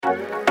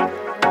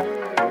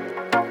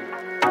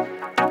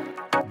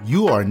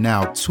You are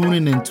now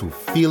tuning into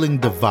Feeling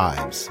the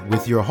Vibes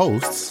with your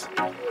hosts,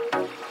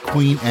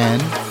 Queen Anne,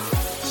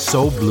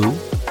 So Blue,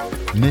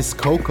 Miss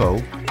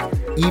Coco,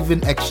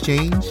 Even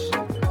Exchange,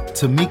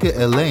 Tamika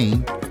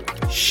Elaine,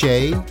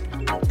 Shay,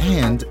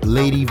 and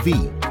Lady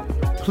V.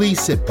 Please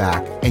sit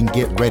back and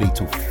get ready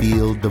to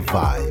feel the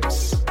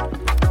vibes.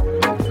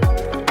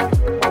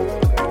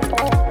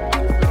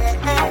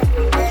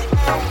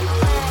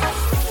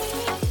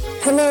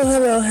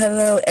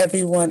 Hello,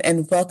 everyone,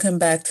 and welcome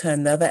back to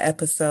another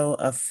episode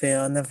of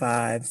Feeling the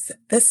Vibes.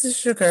 This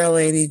is your girl,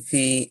 Lady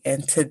V,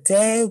 and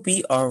today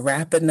we are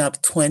wrapping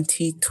up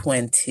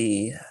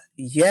 2020.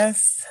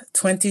 Yes,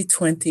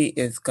 2020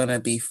 is going to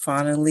be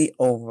finally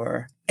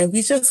over. And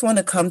we just want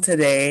to come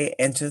today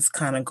and just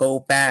kind of go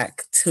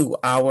back to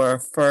our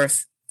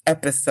first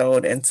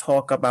episode and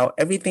talk about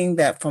everything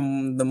that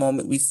from the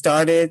moment we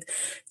started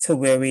to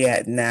where we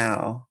at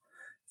now.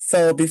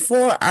 So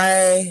before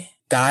I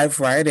dive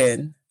right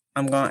in,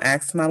 I'm going to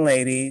ask my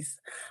ladies,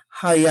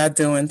 how y'all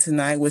doing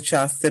tonight? What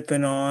y'all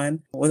sipping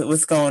on?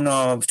 What's going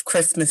on?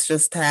 Christmas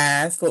just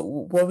passed.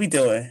 What we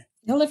doing?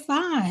 Y'all look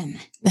fine.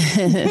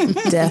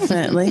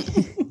 Definitely.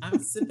 I'm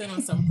sipping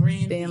on some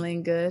brandy.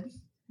 Feeling good.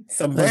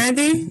 Some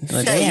brandy?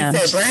 Well, Shay, you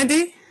said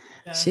brandy?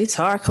 She's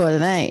hardcore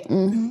tonight.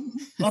 Mm-hmm.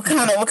 What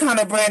kind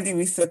of brandy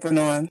we sipping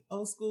on?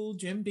 Old school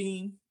Jim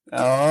Beam.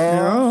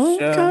 Oh,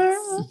 okay.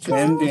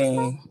 Jim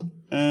Beam.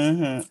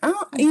 Mm-hmm.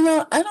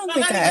 I don't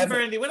think I ever.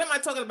 Brandy. What am I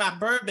talking about?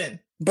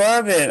 Bourbon.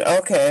 Bourbon.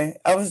 Okay,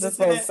 I was just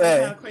going to say.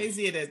 That's how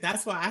crazy it is.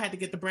 That's why I had to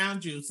get the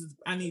brown juice.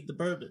 I need the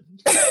bourbon.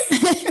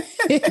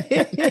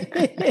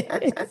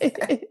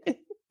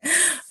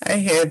 I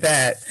hear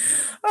that.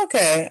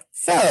 Okay,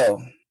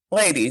 so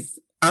ladies,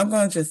 I'm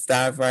going to just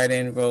dive right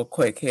in real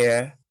quick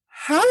here.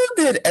 How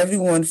did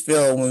everyone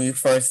feel when we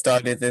first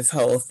started this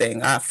whole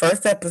thing? Our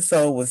first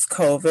episode was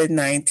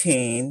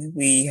COVID-19.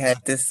 We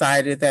had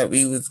decided that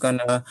we was going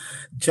to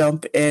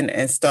jump in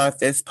and start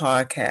this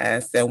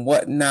podcast and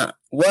whatnot.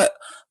 What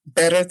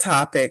better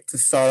topic to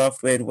start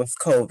off with was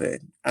COVID.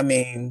 I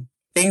mean,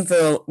 things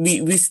are,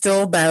 we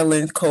still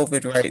battling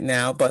COVID right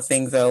now, but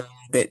things are a little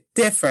bit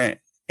different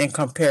in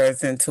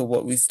comparison to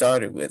what we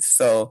started with.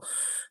 So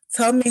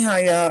tell me how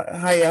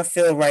y'all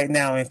feel right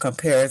now in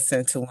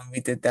comparison to when we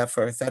did that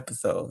first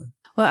episode.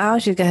 Well, I'll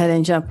just go ahead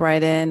and jump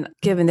right in.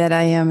 Given that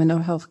I am in the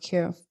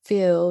healthcare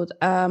field,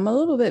 I'm a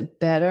little bit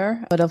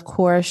better. But of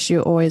course,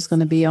 you're always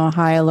going to be on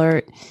high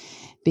alert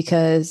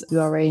because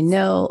you already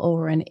know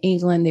over in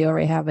England, they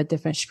already have a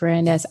different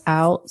strand that's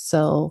out.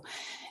 So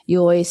you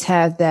always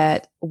have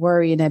that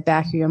worry in the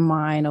back of your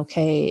mind.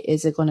 Okay,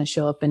 is it going to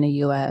show up in the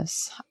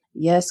U.S.?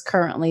 Yes,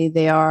 currently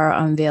they are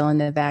unveiling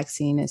the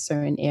vaccine in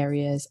certain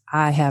areas.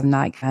 I have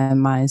not gotten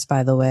mine,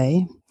 by the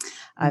way.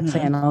 I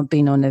plan on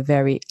being on the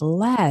very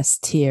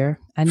last tier.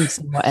 I need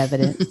some more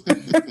evidence.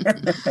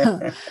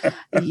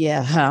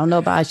 Yeah, I don't know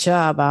about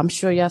y'all, but I'm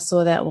sure y'all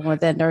saw that one where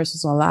that nurse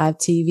was on live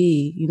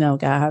TV,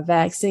 got her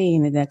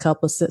vaccine, and then a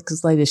couple of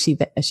seconds later she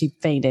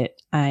fainted.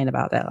 I ain't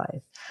about that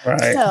life.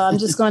 Right. So I'm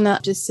just going to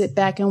just sit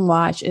back and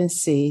watch and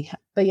see.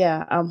 But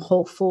yeah, I'm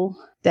hopeful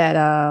that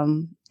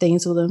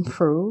things will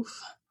improve.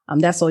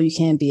 That's all you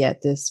can be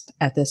at this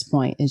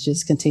point is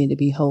just continue to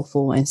be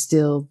hopeful and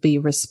still be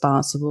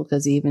responsible,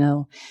 because even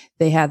though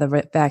they have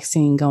the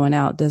vaccine going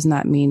out does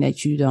not mean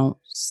that you don't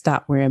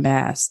stop wearing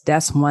masks.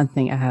 That's one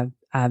thing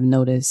I've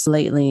noticed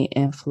lately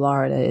in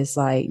Florida. It's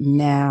like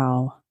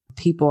now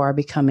people are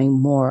becoming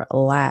more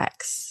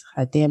lax.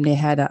 I damn near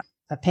had a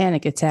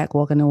panic attack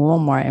walking to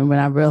Walmart, and when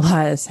I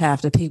realized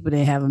half the people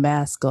didn't have a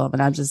mask on,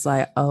 and I'm just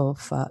like, oh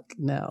fuck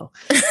no.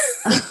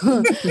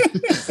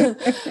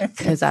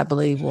 Because I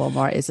believe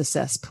Walmart is a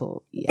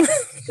cesspool. Yeah,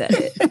 that's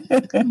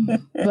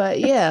it. But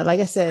yeah,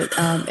 like I said,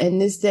 in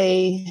this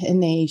day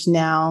and age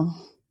now,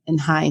 in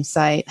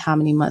hindsight, how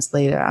many months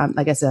later,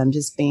 like I said, I'm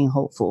just being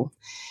hopeful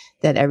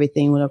that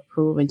everything will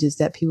improve and just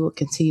that people will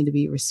continue to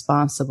be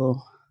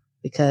responsible.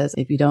 Because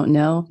if you don't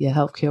know, your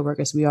healthcare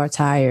workers, we are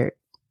tired.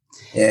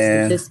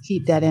 Yeah. So just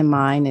keep that in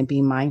mind and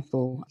be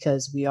mindful,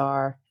 because we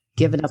are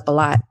giving up a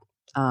lot.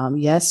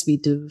 Yes, we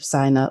do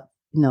sign up.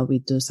 We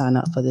do sign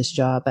up for this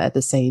job, but at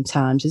the same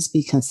time, just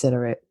be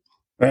considerate.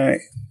 Right.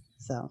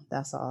 So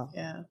that's all.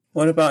 Yeah.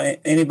 What about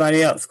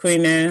anybody else?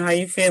 Queen Anne, how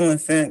you feeling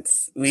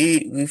since we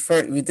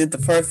did the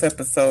first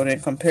episode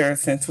in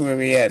comparison to where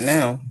we at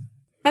now?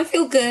 I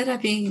feel good. I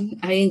mean,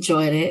 I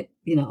enjoyed it.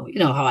 You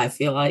know how I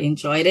feel. I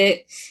enjoyed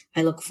it.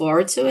 I look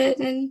forward to it,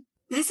 and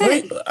that's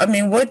it. I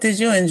mean, what did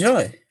you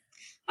enjoy?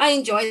 I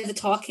enjoy the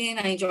talking.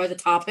 I enjoy the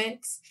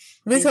topics.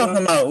 We talking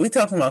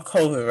about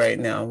COVID right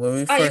now. When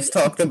we first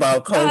talked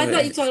about COVID, I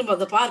thought you were talking about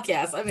the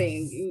podcast. I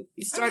mean,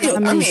 you started. How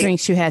many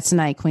drinks you had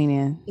tonight, Queen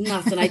Anne?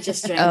 Nothing. I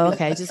just drank. Oh,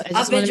 okay.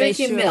 I've been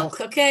drinking milk.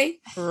 Okay.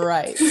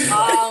 Right.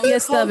 Your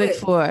stomach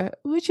for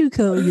what you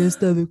call your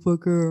stomach for,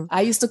 girl?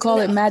 I used to call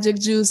it magic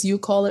juice. You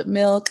call it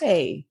milk.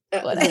 Hey,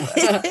 whatever.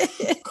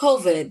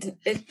 COVID.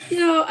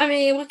 I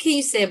mean, what can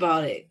you say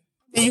about it?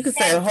 You could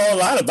say a whole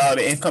lot about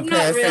it in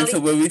comparison to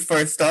when we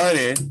first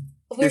started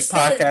this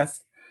podcast.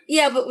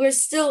 Yeah, but we're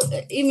still,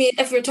 I mean,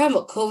 if we're talking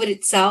about COVID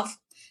itself,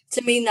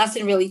 to me,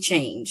 nothing really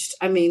changed.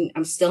 I mean,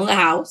 I'm still in the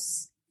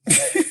house.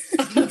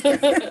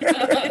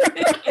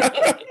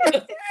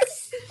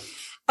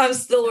 I'm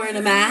still wearing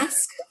a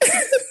mask.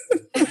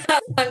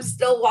 I'm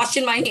still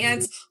washing my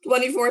hands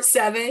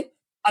 24/7.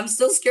 I'm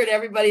still scared of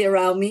everybody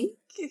around me.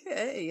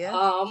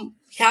 Yeah.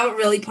 Haven't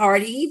really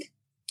partied.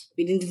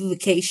 We didn't do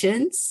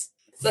vacations.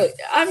 So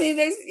I mean,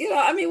 there's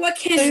what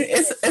can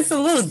it's a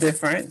little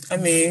different. I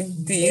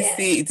mean, do you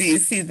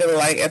see the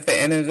light at the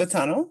end of the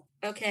tunnel?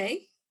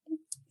 Okay.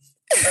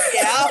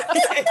 Yeah.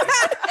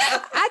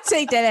 I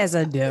take that as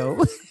a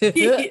no.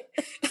 Okay.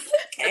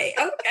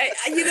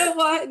 You know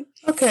what?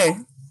 Okay.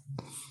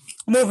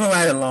 Moving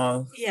right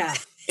along. Yeah.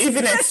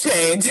 Even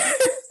exchange.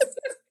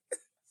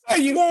 How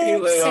you feeling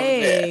over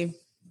there?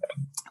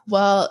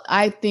 Well,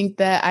 I think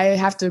that I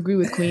have to agree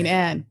with Queen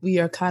Anne. We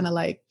are kind of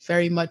like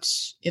very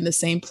much in the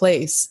same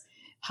place.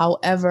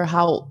 However,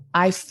 how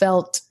I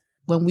felt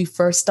when we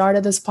first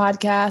started this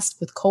podcast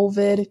with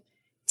COVID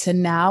to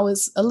now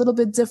is a little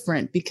bit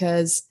different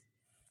because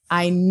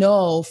I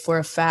know for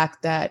a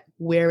fact that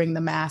wearing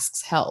the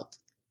masks help.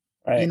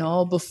 Right. You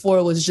know, before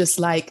it was just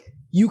like,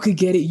 you could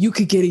get it, you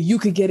could get it, you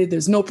could get it.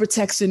 There's no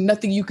protection,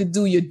 nothing you could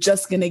do. You're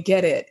just going to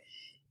get it.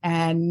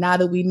 And now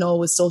that we know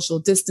with social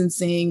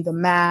distancing, the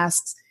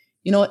masks,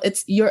 you know,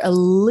 you're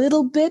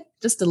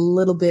just a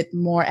little bit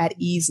more at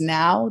ease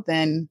now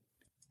than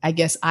I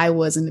guess I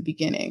was in the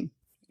beginning.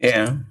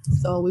 Yeah.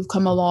 So we've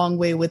come a long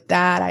way with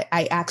that.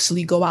 I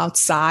actually go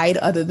outside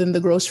other than the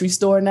grocery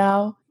store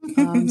now.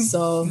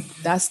 So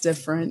that's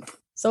different.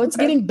 So it's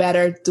getting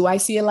better. Do I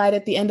see a light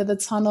at the end of the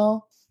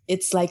tunnel?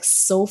 It's like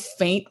so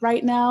faint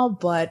right now,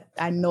 but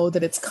I know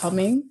that it's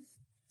coming.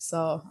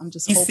 So I'm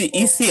just hopeful.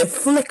 You see a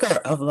flicker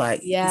of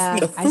light. Yeah,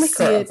 I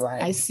see it.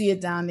 I see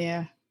it down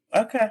there.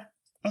 Okay.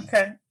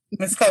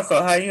 Miss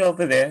Coco, how are you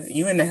over there?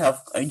 You're in the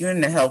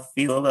health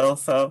field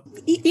also.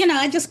 You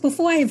know,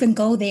 before I even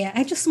go there,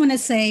 I just want to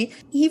say,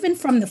 even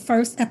from the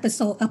first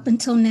episode up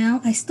until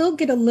now, I still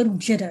get a little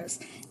jitters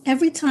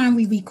every time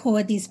we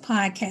record these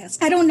podcasts.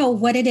 I don't know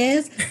what it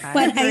is,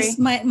 but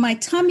my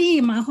tummy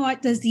and my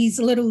heart does these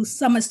little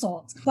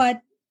somersaults.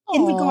 But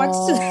in regards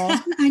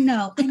to, I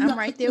know. I'm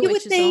right there with you,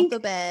 so don't feel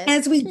bad.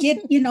 As we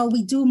get,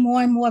 we do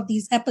more and more of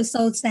these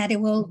episodes that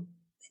it will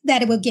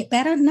get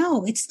better.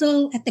 No, it's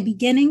still at the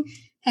beginning.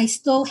 I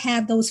still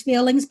have those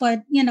feelings,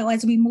 but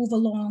as we move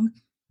along,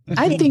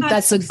 I think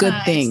that's a good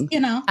thing.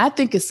 I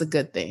think it's a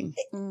good thing.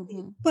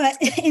 But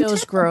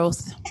feels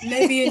growth.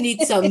 Maybe you need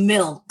some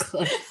milk.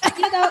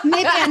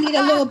 Maybe I need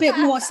a little bit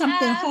more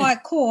something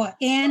hardcore.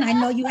 And I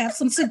know you have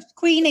some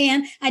Queen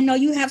Anne. I know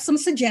you have some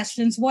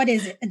suggestions. What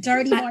is it? A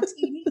dirty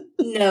martini?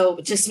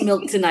 No, just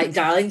milk tonight,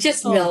 darling.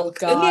 Just milk.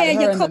 God, yeah,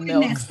 you're cooking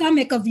that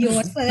stomach of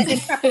yours in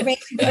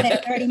preparation for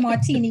that dirty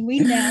martini. We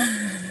know.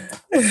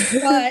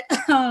 But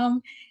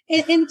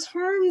in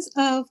terms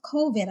of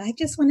COVID, I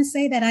just want to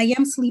say that I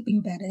am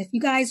sleeping better. If you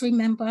guys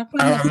remember from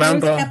the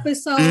first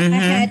episode, I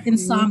had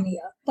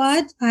insomnia.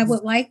 But I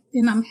would like,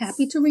 and I'm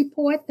happy to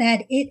report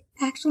that it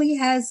actually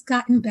has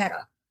gotten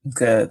better.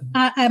 Good.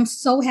 I'm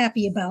so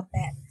happy about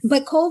that.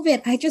 But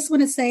COVID, I just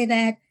want to say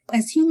that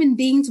as human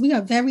beings, we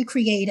are very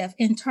creative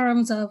in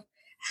terms of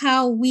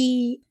how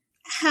we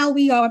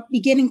are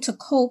beginning to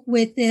cope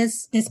with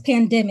this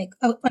pandemic.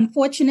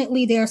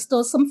 Unfortunately, there are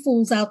still some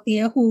fools out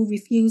there who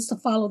refuse to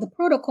follow the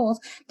protocols.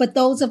 But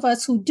those of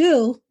us who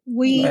do,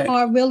 we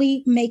are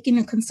really making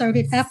a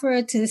concerted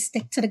effort to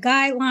stick to the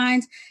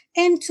guidelines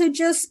and to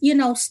just,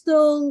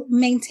 still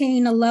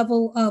maintain a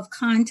level of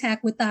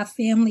contact with our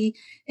family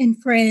and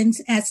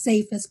friends as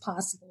safe as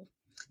possible.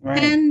 Right.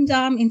 And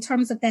in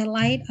terms of that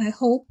light, I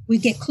hope we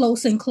get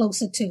closer and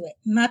closer to it.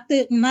 Not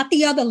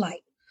the other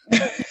light.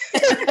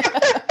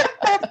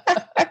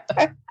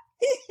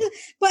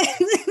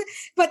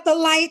 but the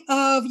light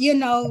of,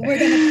 we're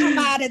going to come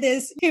out of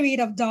this period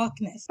of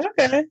darkness.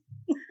 Okay.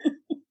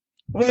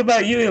 What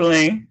about you,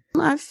 Elaine?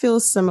 I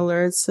feel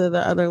similar to the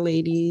other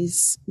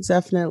ladies.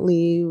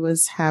 Definitely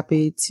was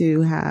happy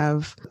to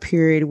have a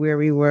period where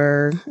we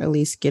were at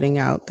least getting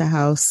out the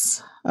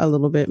house a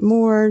little bit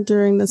more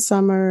during the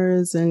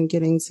summers and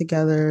getting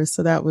together.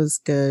 So that was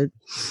good.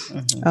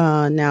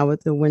 Mm-hmm. Now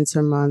with the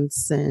winter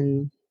months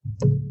and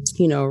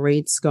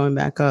rates going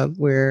back up,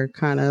 we're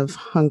kind of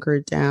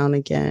hunkered down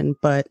again,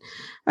 but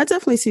I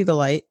definitely see the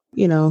light.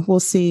 We'll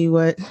see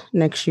what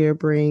next year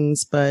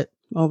brings, but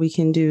all we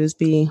can do is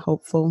be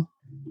hopeful.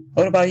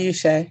 What about you,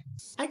 Shay?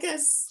 I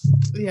guess,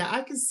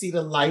 I can see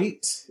the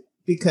light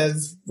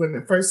because when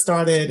it first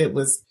started, it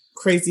was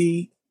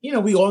crazy.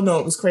 We all know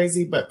it was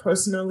crazy, but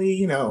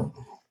personally,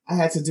 I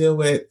had to deal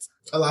with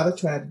a lot of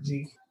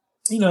tragedy.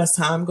 As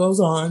time goes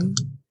on,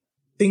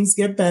 things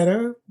get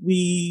better.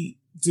 We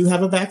do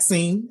have a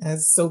vaccine,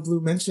 as So Blue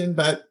mentioned,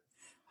 but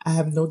I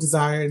have no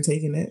desire in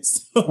taking it.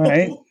 So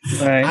right.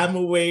 I'm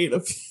afraid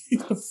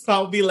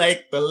I'll be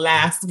like the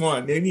last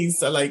one. They need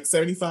like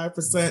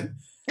 75%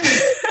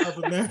 of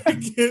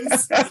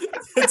Americans.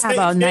 How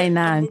about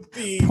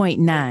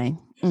 99.9?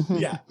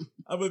 Yeah.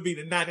 I'm gonna be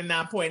the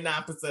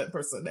 99.9%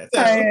 person that's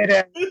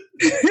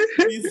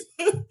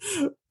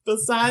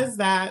Besides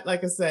that,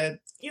 like I said,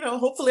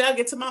 hopefully I'll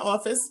get to my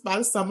office by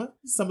the summer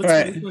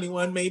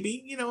 2021,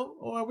 maybe,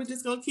 or we're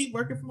just gonna keep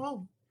working from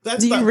home.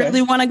 Do you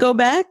really want to go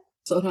back?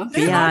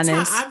 Be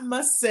honest. I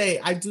must say,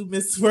 I do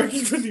miss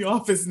working from the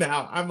office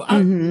now.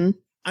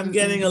 I'm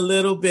getting a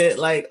little bit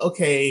like,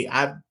 okay,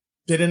 I've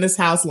been in this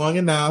house long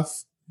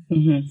enough.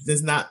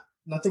 There's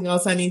nothing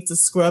else I need to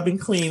scrub and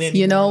clean anymore.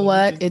 You know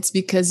what? It's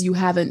because you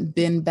haven't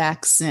been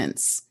back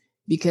since.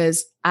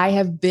 Because I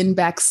have been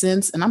back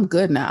since, and I'm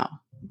good now.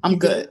 I'm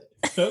good.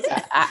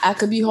 Okay. I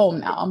could be home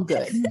now. I'm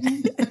good.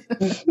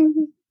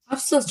 I'm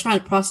still trying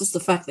to process the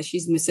fact that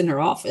she's missing her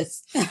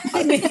office.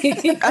 I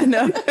mean, I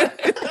know.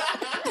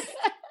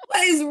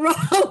 What is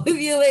wrong with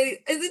you, lady?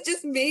 Is it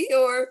just me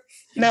or?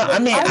 No, I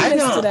mean, I missed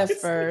don't. it at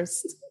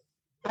first.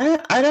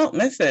 I don't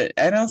miss it.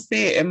 I don't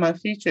see it in my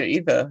future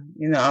either.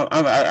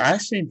 I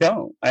actually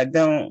don't. I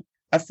don't.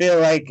 I feel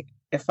like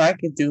if I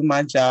could do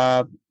my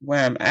job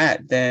where I'm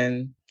at,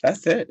 then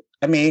that's it.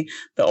 I mean,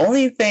 the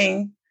only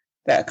thing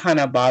that kind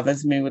of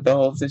bothers me with the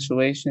whole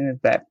situation is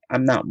that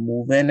I'm not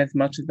moving as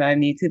much as I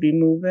need to be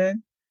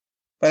moving.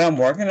 But I'm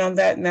working on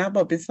that now.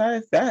 But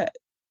besides that,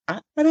 I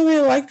don't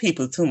really like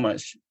people too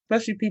much,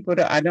 especially people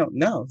that I don't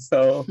know.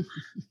 So,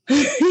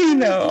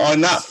 or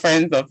not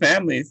friends or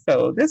family.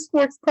 So this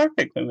works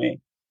perfect for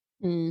me.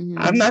 Mm-hmm.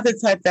 I'm not the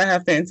type that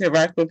have to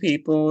interact with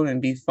people and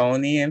be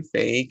phony and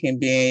fake and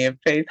be in your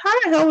face.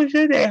 Hi, how was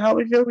your day? How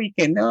was your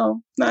weekend?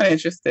 No, not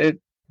interested.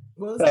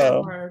 Well, it's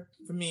so hard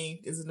for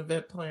me as an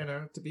event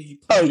planner to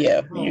be. Oh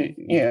yeah,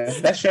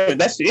 that's true.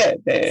 Get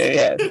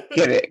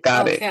it,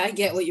 got it. Okay, I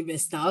get what you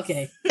missed now.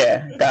 Okay.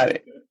 Yeah, got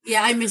it.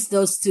 Yeah, I missed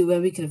those two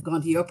when we could have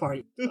gone to your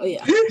party. Oh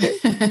yeah.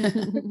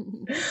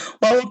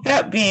 Well, with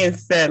that being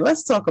said,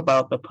 let's talk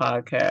about the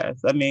podcast.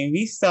 I mean,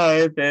 we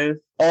started this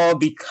all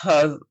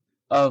because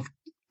of,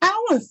 I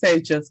don't want to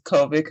say just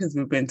COVID because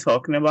we've been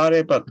talking about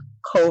it, but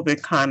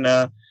COVID kind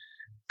of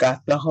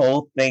got the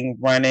whole thing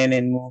running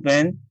and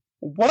moving.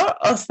 What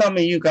are some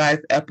of you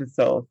guys'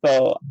 episodes?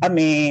 So, I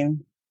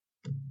mean,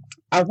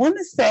 I want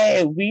to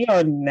say we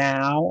are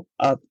now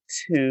up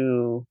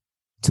to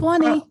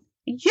 20.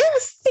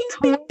 Yes,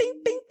 20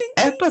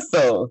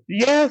 episodes.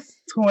 Yes,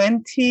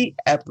 20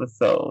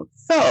 episodes.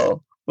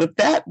 So, with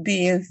that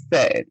being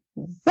said,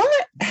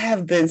 what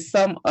have been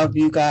some of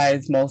you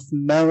guys' most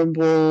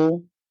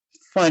memorable,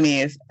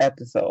 funniest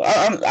episodes?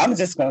 I'm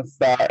just going to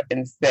start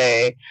and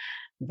say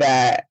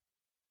that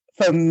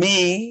for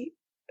me,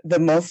 the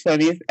most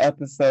funniest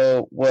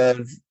episode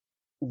was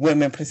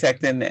Women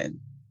Protecting Men.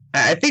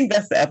 I think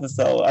that's the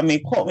episode. I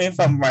mean, quote me if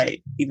I'm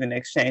right, Even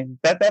Exchange. Is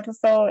that the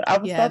episode I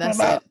was talking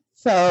about? It.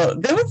 So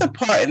there was a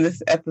part in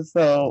this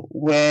episode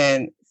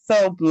when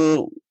So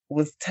Blue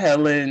was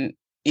telling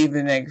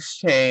Even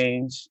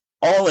Exchange,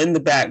 all in the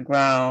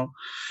background,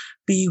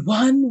 be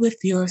one with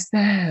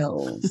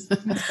yourselves.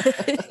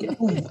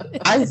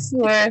 I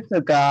swear to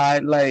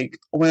God, like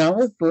when I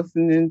was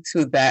listening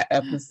to that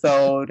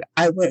episode,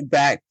 I went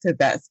back to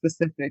that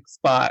specific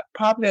spot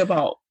probably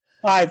about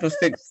 5 or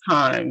 6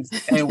 times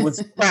and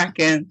was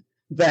cracking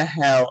the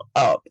hell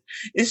up.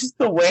 It's just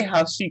the way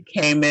how she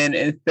came in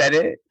and said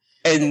it.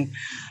 And,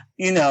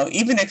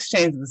 Even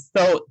Exchange was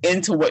so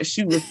into what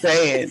she was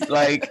saying.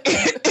 Like,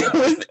 it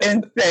was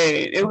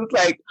insane. It was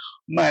like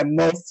my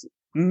most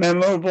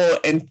memorable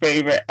and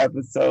favorite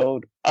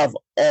episode of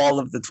all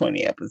of the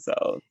 20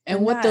 episodes.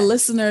 And what the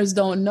listeners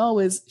don't know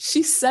is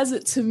she says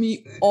it to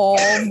me all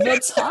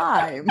the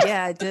time.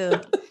 Yeah, I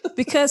do.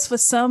 Because for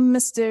some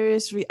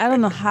mysterious reason, I don't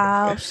know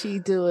how she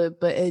do it,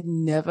 but it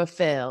never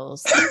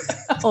fails.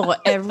 Or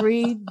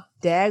every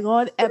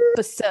daggone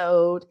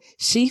episode,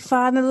 she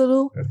find a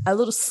little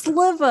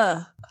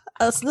sliver.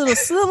 A little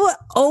sliver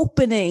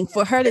opening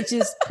for her to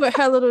just put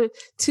her little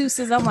 2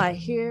 cents. I'm like,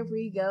 here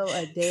we go,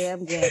 a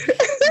damn game.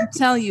 I'm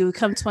telling you,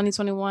 come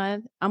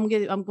 2021, I'm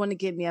going to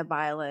get me a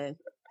violin.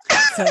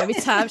 So every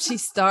time she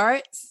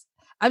starts,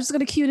 I'm just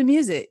going to cue the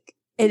music,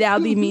 and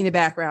that'll be me in the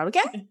background.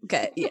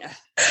 Okay, yeah.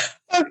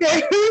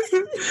 Okay.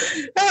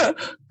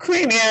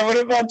 Queen Anne, what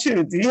about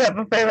you? Do you have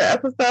a favorite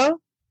episode?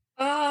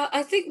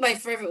 I think my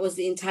favorite was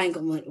the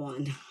entanglement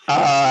one.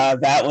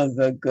 That was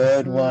a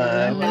good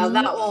one. Now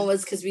that one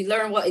was because we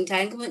learned what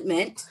entanglement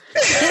meant.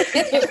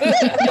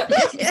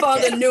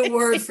 Found a new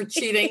word for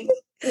cheating.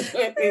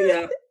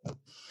 Yeah.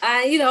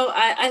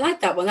 I like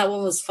that one. That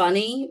one was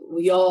funny.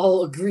 We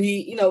all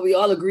agreed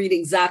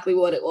exactly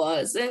what it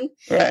was. And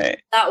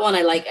that one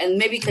I like. And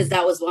maybe because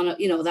that was one of,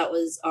 that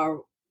was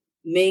our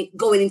main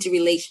going into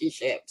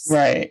relationships.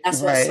 Right.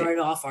 That's what started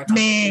off our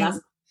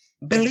topic.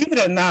 Believe it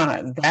or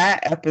not,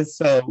 that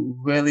episode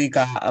really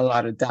got a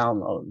lot of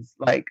downloads.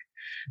 Like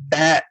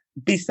that,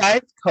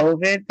 besides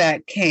COVID,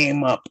 that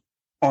came up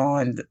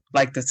on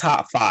like the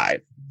top 5.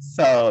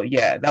 So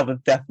yeah, that was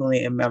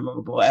definitely a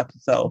memorable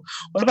episode.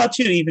 What about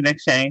you, Even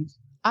Exchange?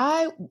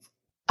 I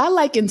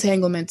like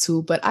entanglement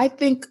too, but I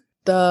think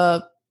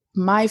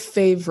my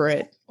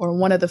favorite or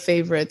one of the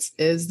favorites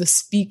is the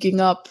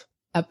speaking up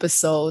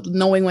episode,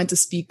 knowing when to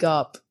speak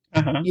up.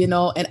 you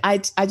know, and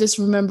I just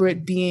remember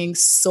it being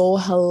so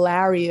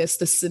hilarious,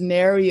 the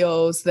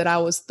scenarios that I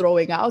was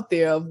throwing out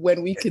there of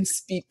when we can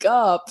speak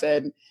up,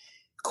 and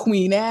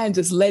Queen Anne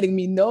just letting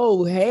me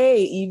know,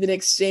 hey, even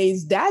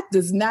exchange, that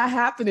does not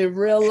happen in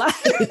real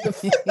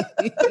life.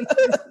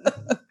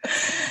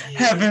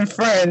 Having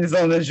friends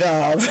on the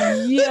job.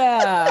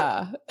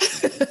 Yeah.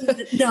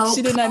 No,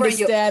 she didn't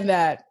understand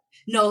that.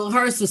 No,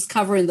 hers was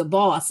covering the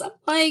boss. I'm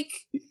like,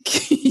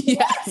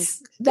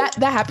 yes, that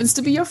happens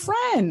to be your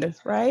friend,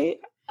 right?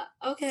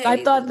 Okay.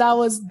 I thought that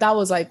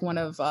was like one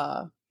of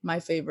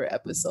my favorite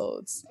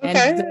episodes.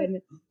 Okay. And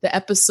then the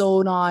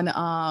episode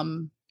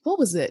on what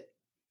was it?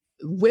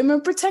 Women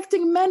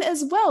protecting men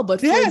as well,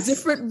 but for a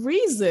different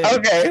reason.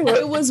 Okay.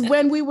 It was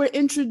when we were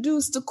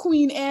introduced to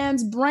Queen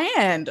Anne's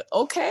brand,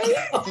 okay?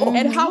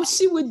 And how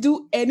she would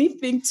do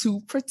anything to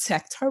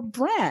protect her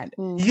brand.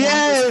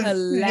 Yes.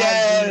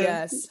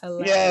 Hilarious.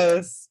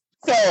 Yes.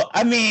 So,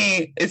 I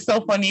mean, it's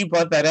so funny you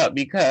brought that up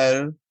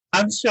because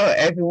I'm sure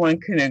everyone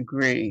can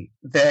agree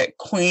that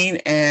Queen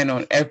Anne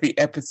on every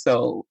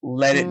episode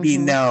let it be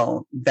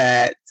known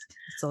that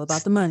it's all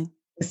about the money.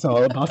 It's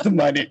all about the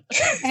money.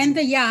 And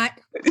the yacht.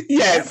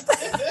 Yes.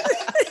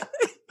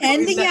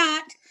 And the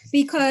yacht.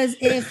 Because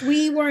if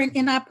we weren't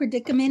in our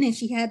predicament and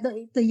she had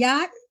the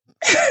yacht,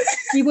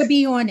 she would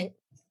be on it.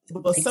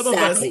 Well, some of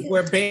us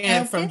were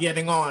banned from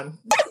getting on.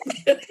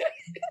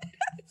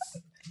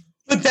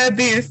 With that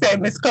being said,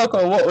 Miss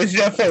Coco, what was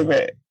your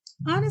favorite?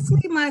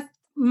 Honestly,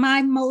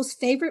 my most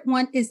favorite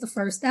one is the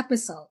first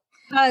episode.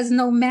 Because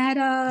no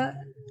matter...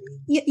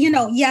 You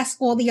know, yes,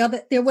 all the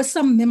other, there were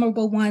some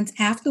memorable ones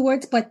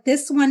afterwards, but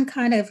this one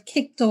kind of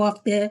kicked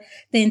off the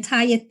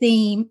entire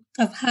theme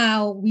of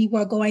how we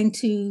were going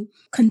to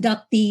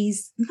conduct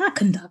these,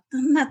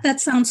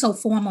 that sounds so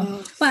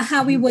formal, but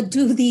how we would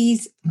do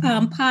these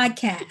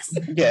podcasts.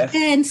 Yes.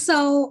 And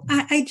so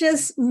I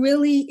just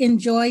really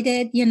enjoyed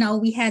it. You know,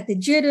 we had the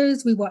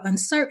jitters, we were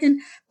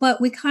uncertain,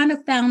 but we kind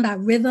of found our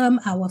rhythm,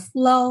 our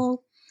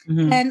flow.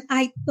 Mm-hmm. And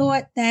I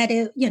thought that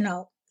it, you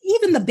know,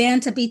 even the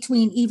banter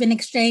between Even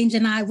Exchange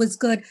and I was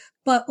good.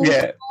 But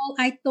overall,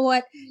 I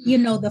thought, you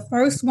know, the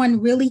first one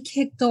really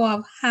kicked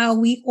off how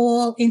we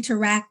all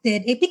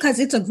interacted because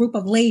it's a group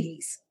of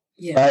ladies.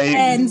 Yeah. Right.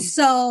 And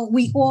so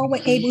we all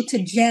were able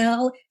to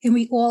gel and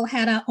we all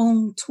had our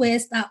own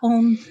twist, our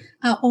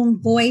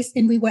own voice,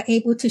 and we were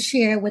able to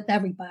share with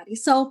everybody.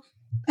 So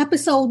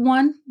episode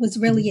 1 was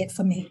really it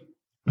for me.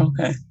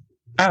 Okay.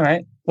 All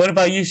right. What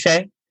about you,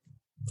 Shay?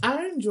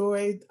 I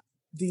enjoyed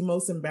the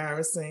most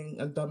embarrassing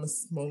and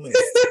dumbest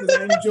moments.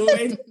 I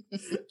enjoyed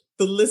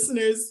the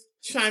listeners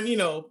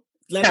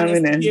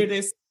letting us hear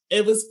this.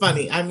 It was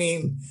funny. I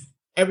mean,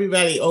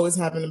 everybody always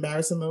have an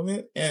embarrassing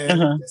moment,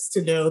 and just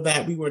to know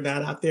that we were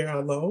not out there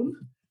alone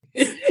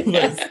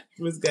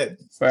was good.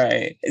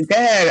 Right. Go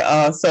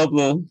ahead, So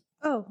Blue.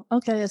 Oh,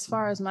 okay. As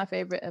far as my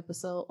favorite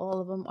episode,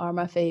 all of them are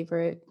my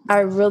favorite. I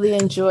really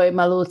enjoy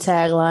my little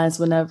taglines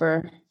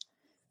whenever.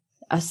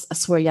 I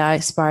swear, y'all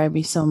inspire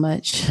me so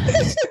much.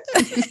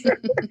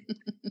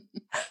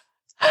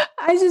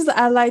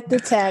 I like the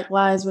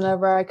taglines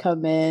whenever I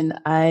come in.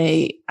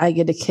 I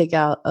get a kick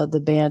out of the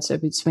banter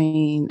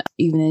between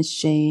Even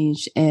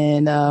Exchange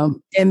and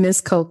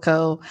Miss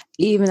Coco.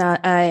 Even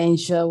I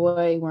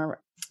enjoy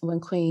when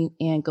Queen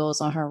Anne goes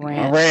on her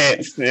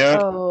rant. Yeah.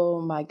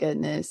 Oh my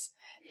goodness.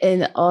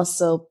 And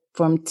also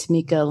from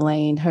Tamika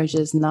Lane, her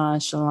just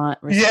nonchalant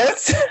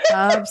response.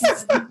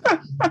 Yes.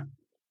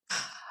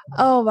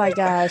 Oh my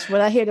gosh.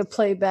 When I hear the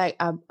playback,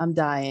 I'm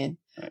dying.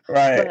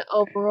 Right. But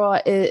overall,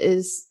 it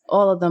is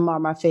all of them are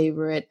my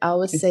favorite. I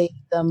would say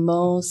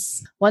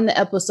one of the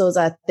episodes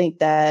I think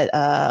that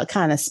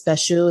kind of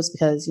special is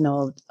because, you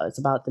know, it's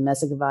about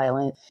domestic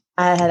violence.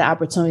 I had an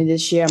opportunity to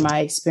share my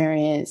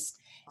experience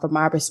from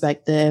my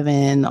perspective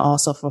and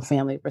also from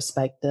family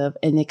perspective.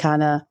 And it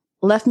kind of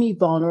left me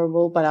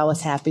vulnerable, but I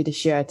was happy to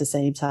share at the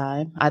same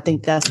time. I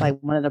think that's like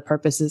one of the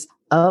purposes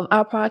of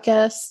our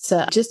podcast,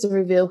 to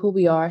reveal who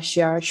we are,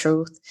 share our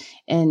truth.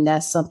 And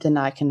that's something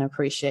I can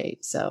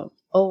appreciate. So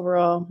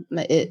overall,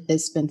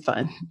 it's been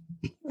fun.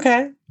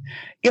 Okay.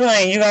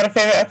 Elaine, you got a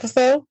favorite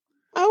episode?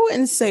 I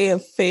wouldn't say a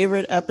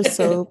favorite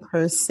episode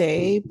per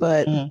se,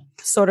 but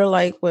sort of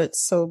like what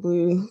So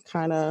Blue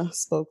kind of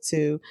spoke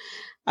to.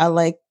 I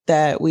like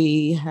that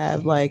we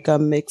have like a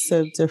mix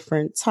of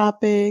different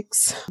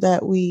topics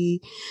that we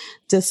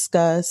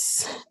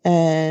discuss.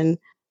 And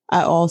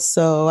I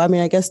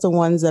guess the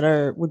ones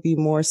that would be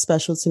more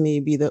special to me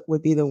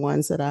would be the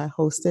ones that I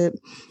hosted.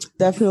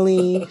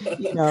 Definitely,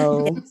 you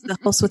know, the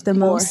host with the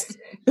most.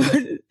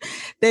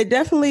 They're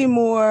definitely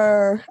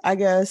more, I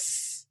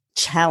guess,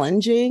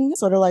 challenging.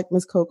 Sort of like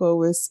Miss Coco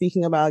was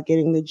speaking about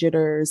getting the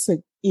jitters,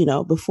 you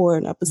know, before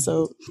an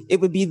episode.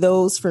 It would be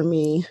those for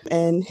me.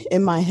 And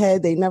in my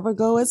head, they never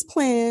go as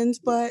planned,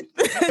 but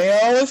they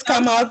always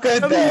come out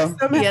good though.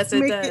 Yes,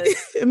 it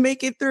does.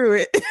 Make it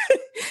through it.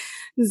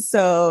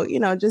 So, you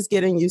know, just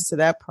getting used to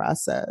that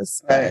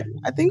process. Right.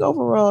 But I think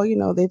overall, you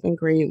know, they've been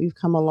great. We've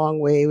come a long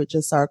way with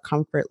just our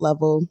comfort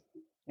level.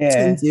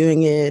 and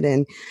doing it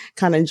and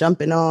kind of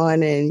jumping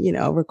on and,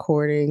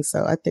 recording.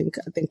 So I think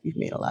we've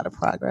made a lot of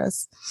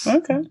progress.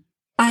 Okay.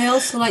 I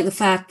also like the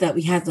fact that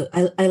we had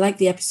I like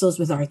the episodes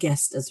with our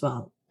guests as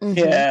well.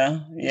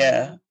 Mm-hmm.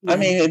 Yeah. I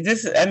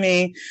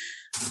mean,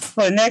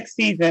 for next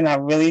season, I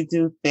really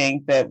do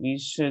think that we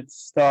should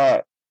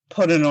start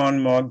putting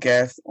on more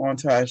guests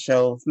onto our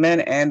shows,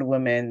 men and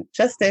women,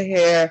 just to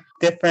hear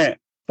different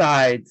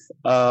sides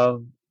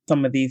of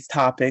some of these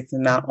topics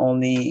and not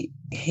only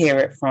hear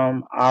it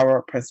from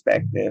our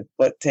perspective,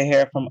 but to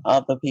hear from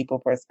other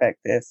people's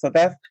perspectives. So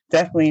that's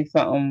definitely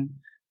something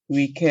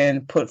we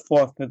can put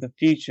forth for the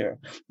future.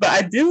 But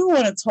I do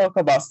want to talk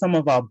about some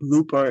of our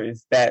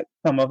bloopers that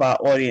some of our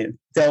audience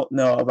don't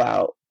know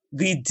about.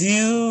 We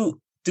do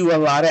a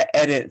lot of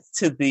edits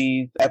to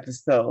these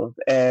episodes,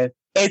 and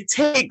it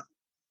takes,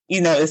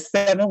 it's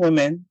 7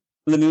 women.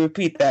 Let me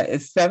repeat that.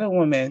 It's 7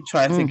 women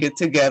trying to get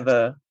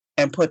together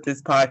and put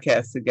this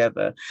podcast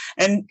together.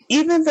 And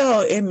even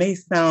though it may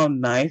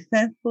sound nice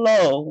and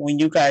slow when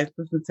you guys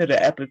listen to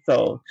the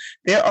episode,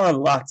 there are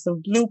lots of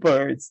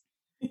bloopers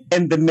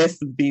in the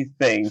midst of these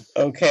things,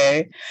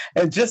 okay?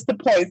 And just to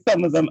point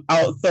some of them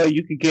out so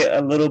you could get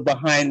a little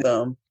behind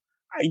them.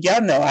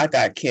 Y'all know I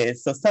got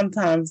kids, so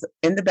sometimes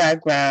in the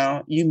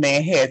background, you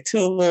may hear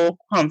 2 little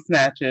crumb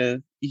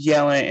snatchers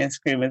yelling and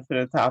screaming to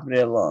the top of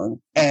their lungs.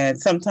 And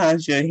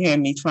sometimes you'll hear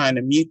me trying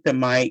to mute the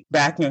mic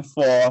back and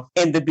forth.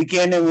 In the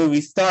beginning, when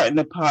we started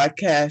the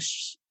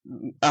podcast,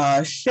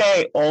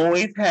 Shay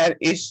always had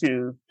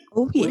issues.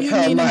 Oh, yeah. What do you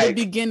mean in the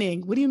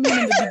beginning? What do you mean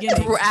in the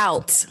beginning?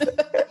 Throughout.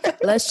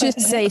 Let's just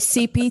say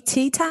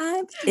CPT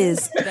time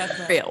is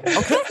real,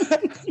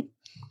 okay?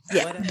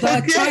 Yeah,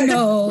 but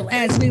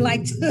as we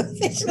like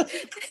to.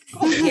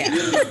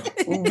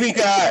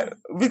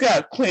 We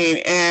got Queen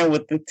Anne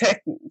with the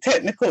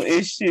technical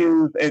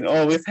issues and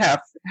always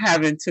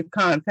having to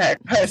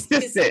contact her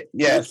assistant.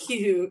 Yes,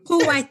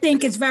 who I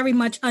think is very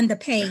much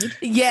underpaid.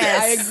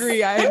 Yes,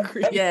 I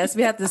agree. Yes,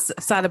 we have to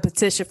sign a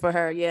petition for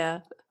her. Yeah,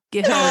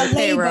 get her on the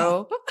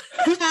payroll.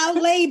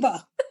 Child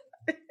labor.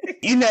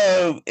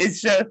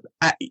 It's just,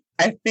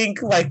 I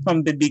think like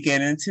from the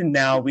beginning to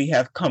now, we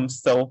have come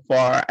so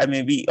far. I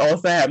mean, we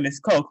also have Miss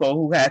Coco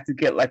who had to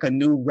get like a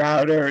new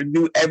router,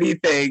 new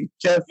everything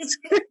just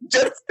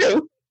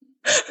to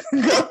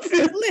go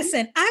to.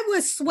 Listen, I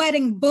was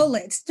sweating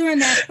bullets during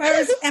that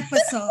first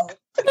episode.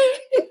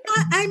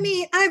 I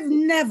mean, I've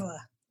never,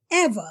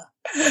 ever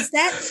was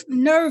that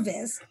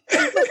nervous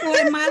before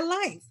in my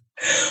life.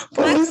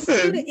 But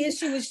listen, the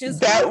issue is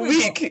just that horrible.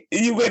 week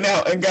you went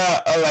out and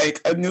got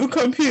a new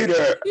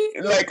computer,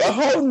 like a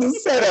whole new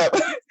setup.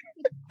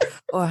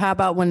 Or how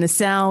about when the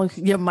sound,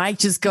 your mic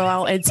just go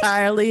out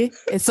entirely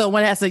and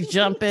someone has to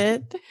jump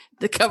in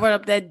to cover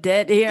up that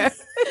dead air? And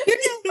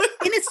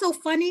it's so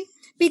funny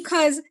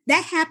because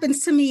that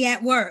happens to me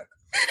at work.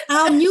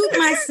 I'll mute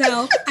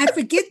myself. I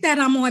forget that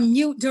I'm on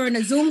mute during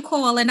a Zoom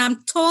call and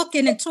I'm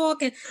talking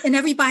and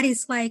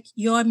everybody's like,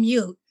 "You're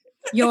mute.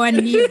 You're on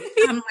mute."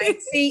 I'm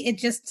like, see,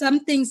 some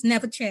things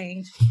never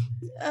change.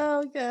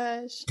 Oh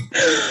gosh.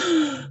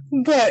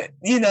 But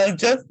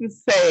just to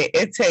say,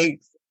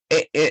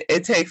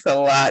 it takes a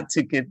lot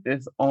to get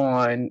this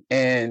on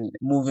and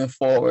moving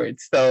forward.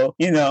 So,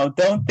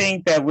 don't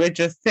think that we're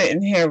just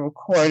sitting here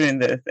recording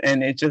this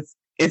and it's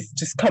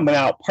just coming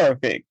out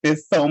perfect.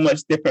 There's so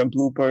much different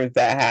bloopers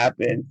that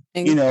happen.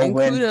 And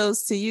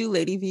kudos to you,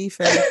 Lady V,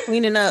 for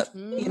cleaning up,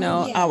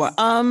 yes. our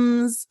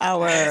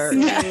our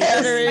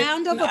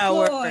round of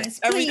applause,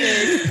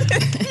 please.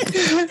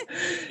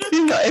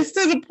 It's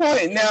to the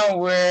point now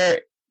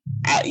where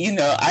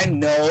I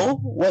know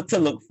what to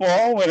look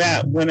for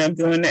when I'm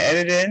doing the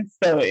editing.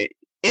 So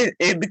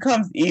it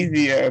becomes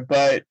easier,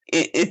 but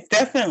it's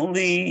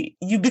definitely,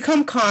 you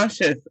become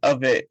conscious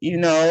of it,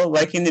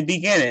 like in the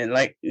beginning,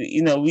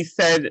 we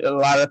said a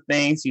lot of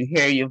things, you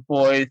hear your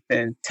voice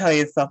and tell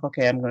yourself,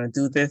 okay, I'm going to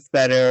do this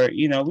better.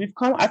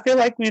 I feel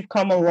like we've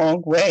come a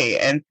long way.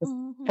 And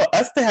for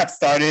us to have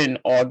started in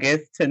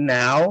August to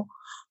now,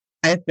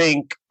 I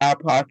think our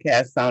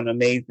podcast sound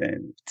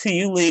amazing. To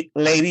you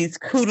ladies,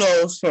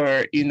 kudos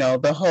for,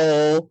 the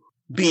whole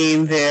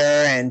being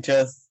there and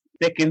just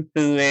sticking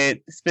through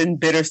it. It's been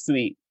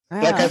bittersweet.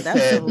 Wow, like I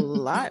said, a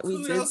lot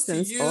we did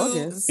since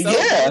August. A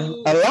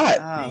lot.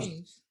 Wow.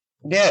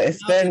 Yeah,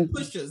 it's been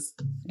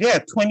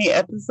 20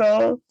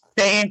 episodes.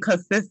 Staying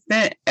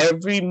consistent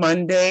every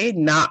Monday,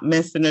 not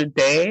missing a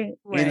day.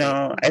 Right.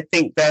 I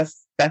think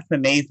that's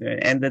amazing,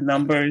 and the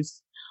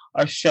numbers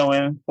are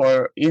showing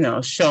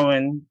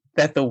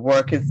that the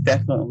work is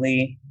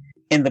definitely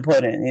in the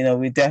pudding.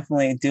 We're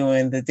definitely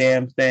doing the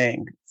damn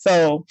thing.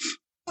 So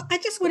I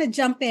just want to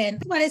jump in.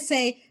 I want to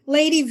say,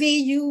 Lady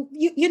V, you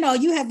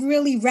have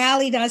really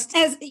rallied us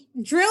as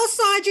drill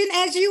sergeant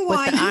as you with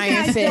are. The you iron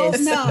guys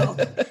fist. don't know.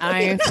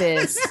 Iron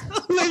fist.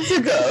 Let's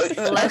go.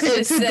 Let's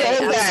just say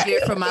I'm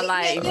scared for my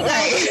life.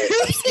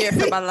 I'm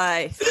scared for my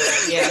life.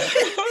 Yeah.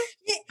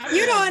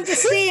 You don't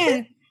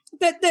understand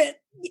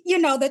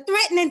the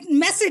threatening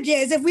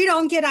messages if we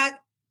don't get our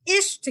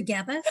ish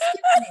together.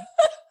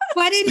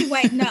 But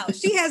anyway, no,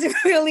 she has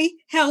really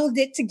held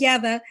it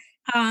together.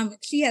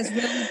 She has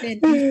really been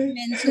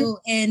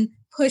instrumental in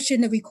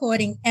pushing the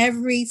recording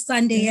every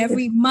Sunday,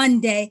 every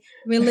Monday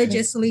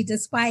religiously,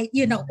 despite,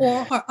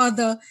 all her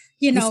other,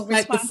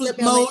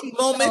 responsibilities.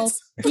 Moments.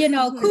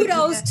 So,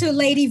 kudos to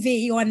Lady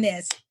V on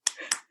this.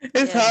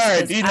 It's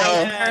hard, Ike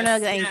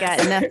Turner ain't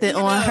got nothing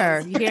on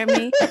her. You hear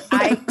me?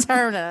 Ike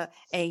Turner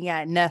ain't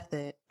got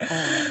nothing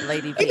on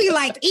Lady V. They be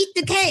like, eat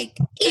the cake.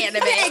 Eat the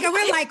cake. And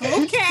we're like,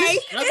 okay.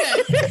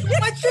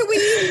 What should we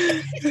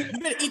eat? You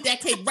better eat that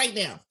cake right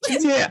now.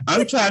 Yeah,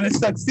 I'm trying to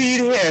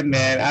succeed here,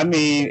 man. I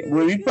mean,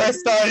 when we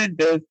first started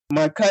this,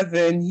 my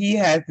cousin, he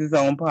has his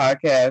own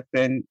podcast,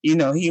 and,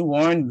 he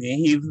warned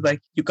me. He was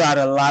like, you got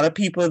a lot of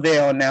people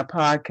there on that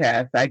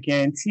podcast. I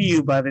guarantee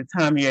you by the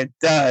time you're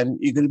done,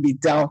 you're going to be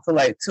down to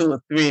like 2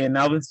 or 3. And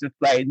I was just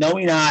like, no,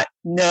 we not.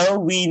 No,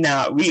 we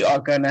not. We are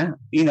going to,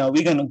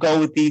 we're going to go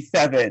with these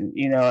 7,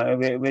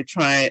 and we're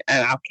trying.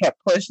 And I kept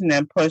pushing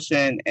and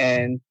pushing.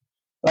 And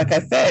like I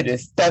said,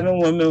 it's 7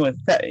 women with,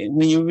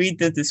 when you read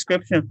the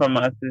description from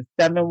us, it's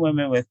 7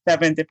 women with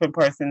 7 different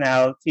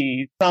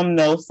personalities. Some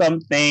know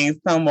some things,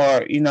 some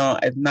are,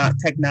 not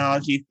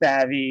technology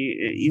savvy.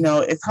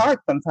 It's hard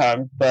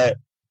sometimes, but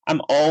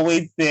I'm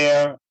always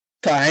there.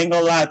 So I ain't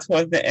gonna lie,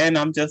 towards the end,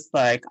 I'm just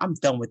like, I'm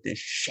done with this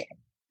shit.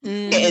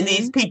 Getting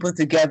these people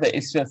together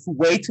is just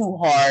way too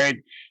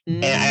hard.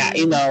 And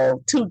I,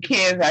 2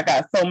 kids, I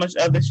got so much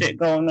other shit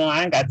going on.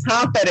 I ain't got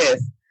time for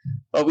this.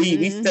 But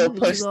we still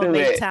push through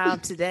make it.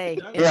 Time today,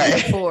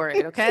 right? For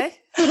it, okay.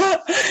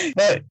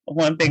 But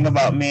one thing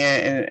about me,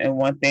 and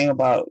one thing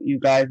about you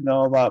guys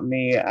know about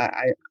me,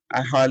 I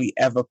hardly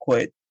ever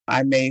quit.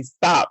 I may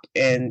stop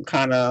and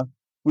kind of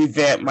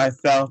revamp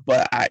myself,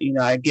 but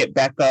I get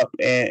back up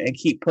and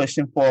keep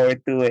pushing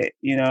forward through it.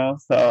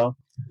 So.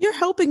 You're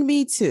helping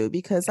me too,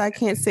 because I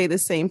can't say the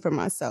same for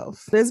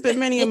myself. There's been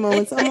many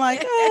moments I'm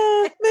like,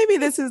 maybe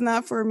this is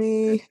not for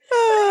me.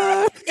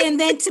 And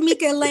then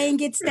Tamika Lane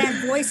gets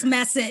that voice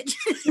message.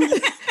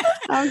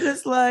 I'm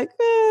just like,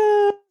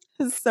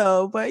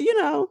 but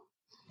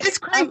it's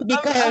crazy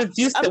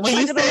because when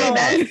you say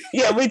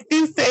that, with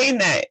you saying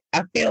that,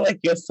 I feel like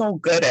you're so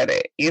good at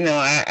it.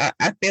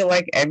 I feel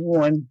like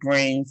everyone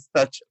brings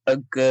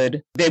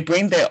they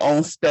bring their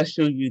own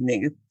special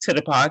unique to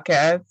the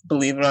podcast,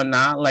 believe it or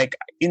not. Like,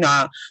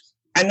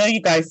 I know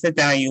you guys sit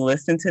down, you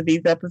listen to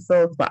these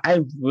episodes, but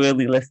I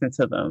really listen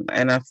to them.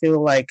 And I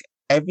feel like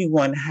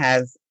everyone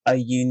has a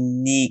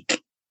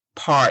unique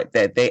part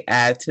that they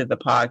add to the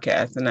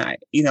podcast. And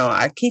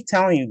I keep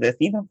telling you this,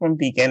 even from the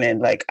beginning,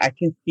 like I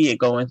can see it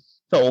going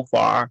so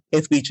far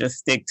if we just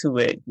stick to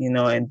it,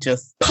 and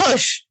just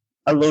push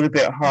a little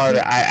bit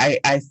harder.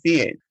 I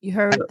see it. You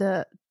heard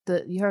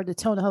you heard the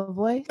tone of her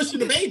voice? Pushing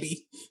the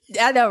baby.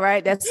 I know,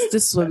 right? This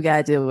is what we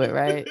gotta deal with,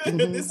 right? This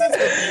is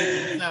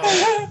the baby. No.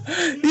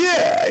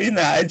 Yeah,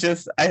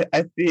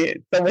 I see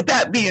it. So with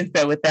that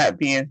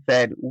being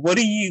said, what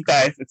do you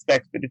guys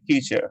expect for the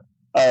future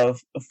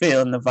of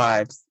Feeling the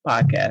Vibes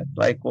podcast?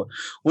 Like,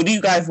 what do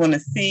you guys want to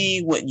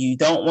see? What you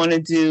don't want to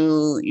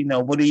do?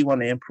 What do you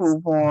want to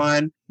improve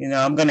on?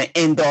 I'm going to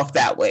end off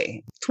that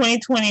way.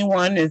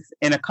 2021 is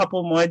in a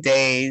couple more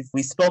days.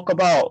 We spoke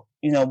about,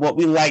 what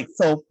we liked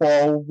so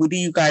far. What do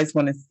you guys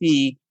want to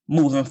see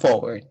moving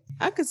forward?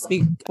 I could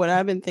speak what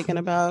I've been thinking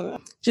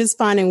about, just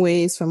finding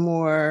ways for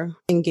more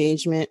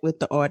engagement with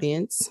the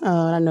audience.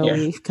 I know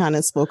we've kind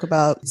of spoke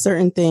about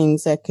certain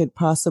things that could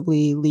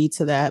possibly lead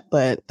to that,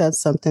 but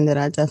that's something that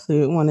I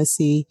definitely want to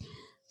see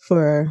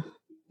for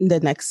the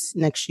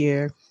next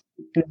year.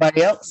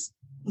 Anybody else?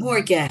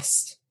 More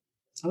guests.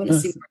 I want to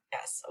see more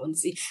guests.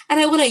 And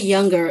I want a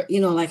younger,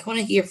 I want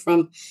to hear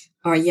from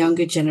our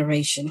younger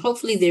generation.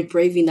 Hopefully they're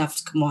brave enough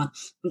to come on.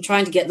 I'm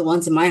trying to get the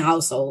ones in my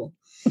household.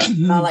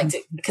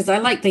 Because I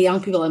like the young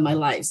people in my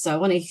life, so I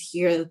want to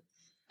hear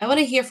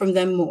from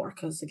them more.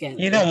 Because again,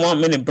 you don't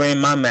want me to bring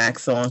my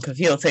Max on because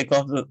he'll take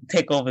over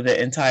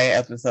the entire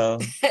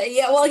episode.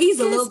 Yeah, well, he's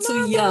a little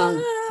too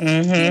young.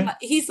 Mm-hmm.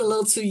 He's a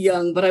little too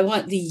young, but I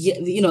want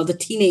the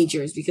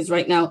teenagers because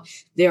right now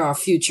they're our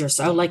future.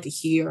 So I would like to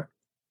hear.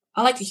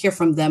 I like to hear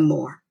from them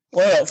more.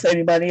 What else?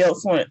 Anybody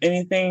else want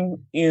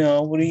anything?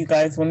 What do you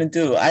guys want to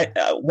do?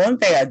 One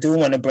thing I do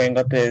want to bring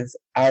up is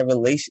our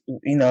relation.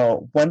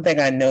 One thing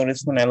I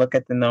noticed when I look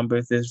at the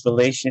numbers is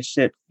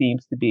relationship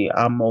seems to be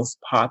our most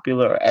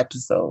popular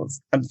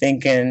episodes. I'm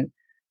thinking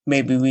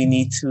maybe we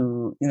need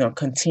to,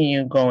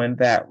 continue going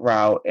that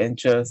route and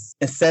just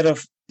instead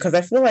of, because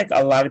I feel like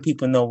a lot of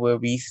people know where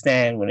we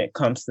stand when it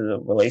comes to the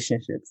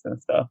relationships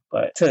and stuff,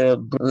 but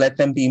to let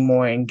them be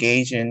more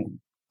engaging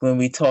when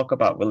we talk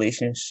about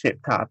relationship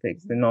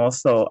topics. And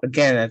also,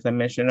 again, as I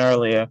mentioned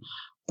earlier,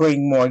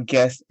 bring more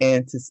guests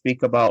in to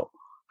speak about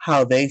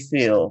how they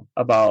feel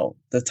about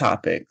the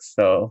topics.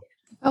 So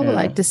I would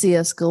like to see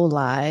us go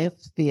live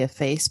via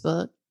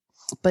Facebook.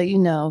 But,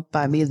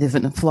 by me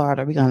living in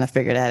Florida, we're going to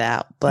figure that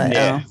out.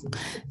 But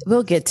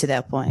we'll get to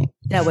that point.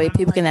 That way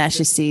people can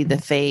actually see the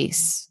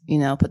face,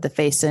 put the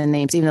face in the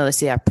names, even though they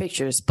see our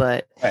pictures,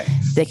 but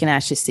they can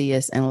actually see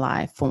us in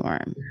live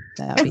form.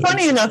 And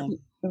funny enough,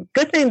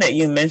 good thing that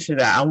you mentioned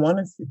that. I want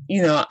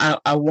to,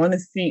 I want to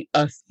see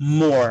us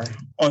more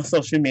on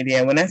social media.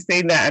 And when I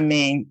say that, I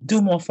mean,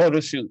 do more photo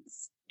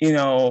shoots,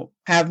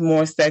 have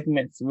more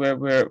segments where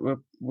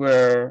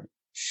we're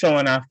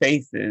showing our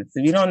faces.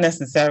 We don't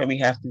necessarily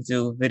have to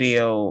do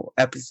video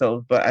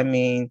episodes, but I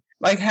mean,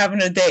 like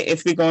having a day,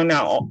 if we're going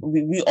out,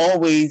 we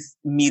always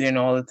meeting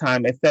all the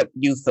time, except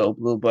you, So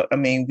Blue. But I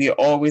mean, we're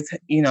always,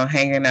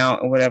 hanging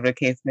out and whatever the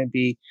case may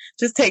be.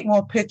 Just take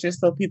more pictures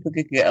so people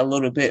could get a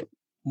little bit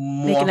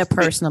more. Making it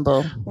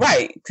personable.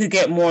 Right. To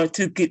get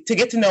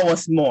to know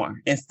us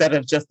more instead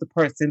of just the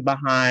person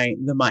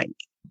behind the mic.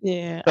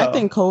 Yeah, so. I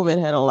think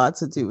COVID had a lot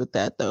to do with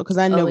that, though, because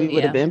I know we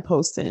would have been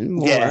posting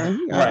more. Yeah,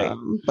 right.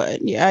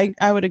 But yeah,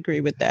 I would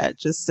agree with that.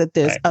 Just that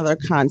there's other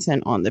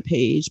content on the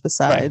page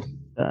besides,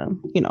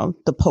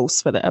 the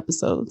posts for the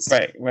episodes.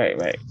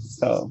 Right.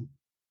 So,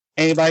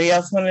 anybody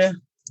else want to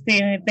see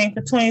anything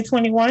for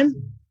 2021?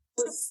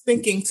 I was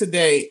thinking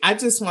today, I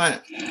just want,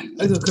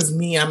 because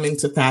I'm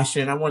into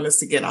fashion. I want us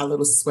to get our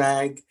little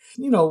swag,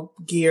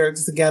 geared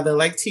together,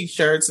 like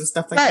t-shirts and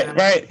stuff like that.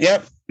 Right.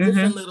 Yep.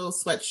 Different little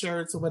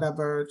sweatshirts or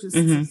whatever.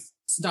 Just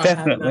start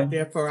having out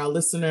there for our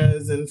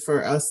listeners and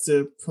for us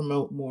to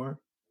promote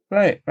more.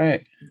 Right.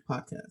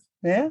 Podcast.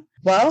 Yeah.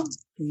 Well,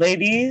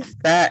 ladies,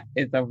 that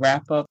is a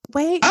wrap up.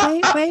 Wait.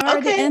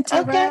 To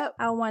interrupt, okay.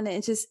 I want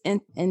to just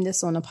end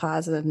this on a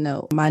positive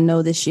note. I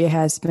know this year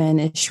has been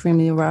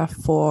extremely rough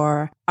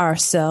for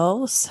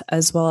ourselves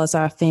as well as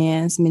our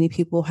fans. Many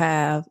people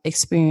have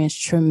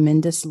experienced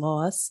tremendous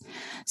loss.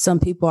 Some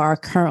people are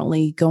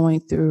currently going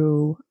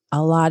through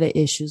a lot of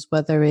issues,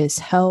 whether it's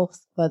health,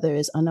 whether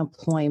it's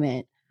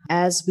unemployment.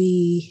 As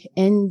we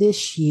end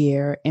this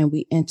year and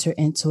we enter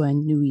into a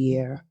new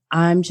year,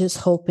 I'm just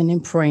hoping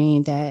and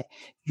praying that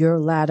your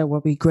latter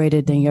will be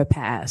greater than your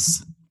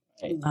past.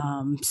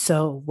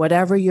 So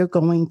whatever you're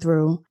going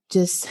through,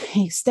 just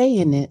stay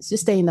in it.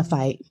 Just stay in the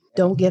fight.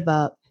 Don't give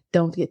up.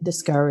 Don't get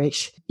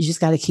discouraged. You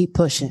just got to keep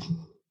pushing.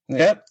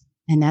 Yep.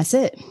 And that's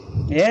it.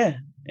 Yeah.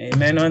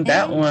 Amen on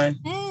that one.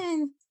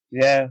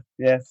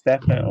 Yes,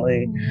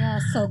 definitely. Yeah,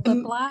 so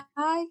goodbye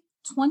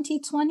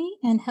 2020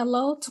 and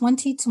hello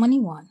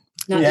 2021.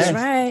 That's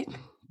right.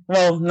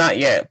 Well, not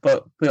yet,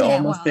 but we're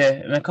almost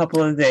there in a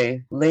couple of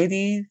days.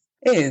 Ladies,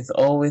 it has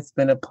always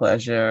been a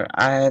pleasure.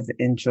 I have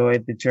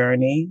enjoyed the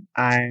journey.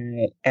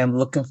 I am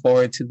looking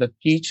forward to the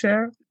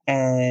future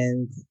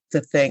and to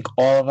thank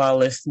all of our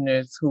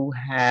listeners who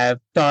have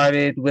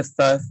started with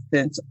us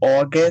since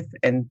August,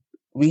 and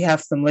we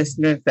have some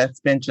listeners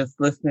that's been just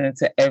listening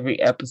to every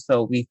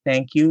episode. We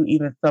thank you.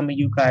 Even some of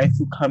you guys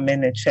who come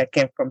in and check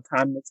in from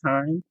time to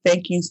time.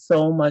 Thank you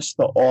so much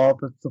for all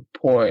the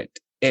support.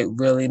 It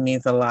really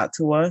means a lot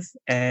to us.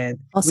 And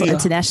also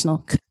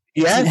international.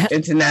 Yes,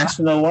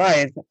 international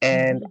wise.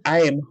 And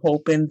I am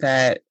hoping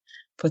that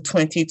for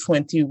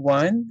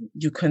 2021,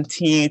 you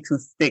continue to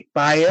stick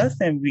by us.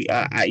 And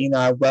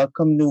I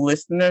welcome new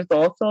listeners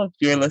also. If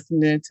you're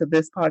listening to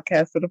this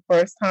podcast for the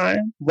first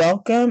time,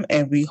 welcome.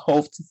 And we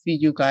hope to see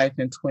you guys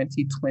in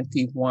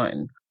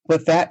 2021.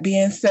 With that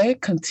being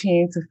said,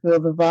 continue to feel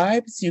the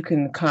vibes. You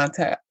can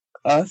contact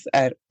us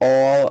at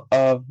all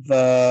of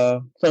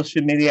the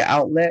social media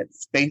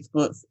outlets,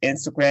 Facebook,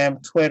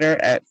 Instagram, Twitter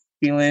at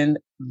Feeling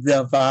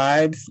the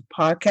Vibes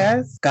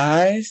Podcast.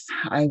 Guys,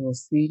 I will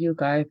see you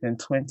guys in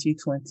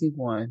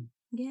 2021.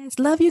 Yes,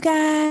 love you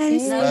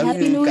guys.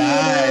 Happy New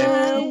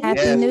Year.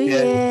 Happy New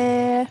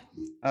Year.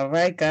 All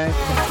right, guys.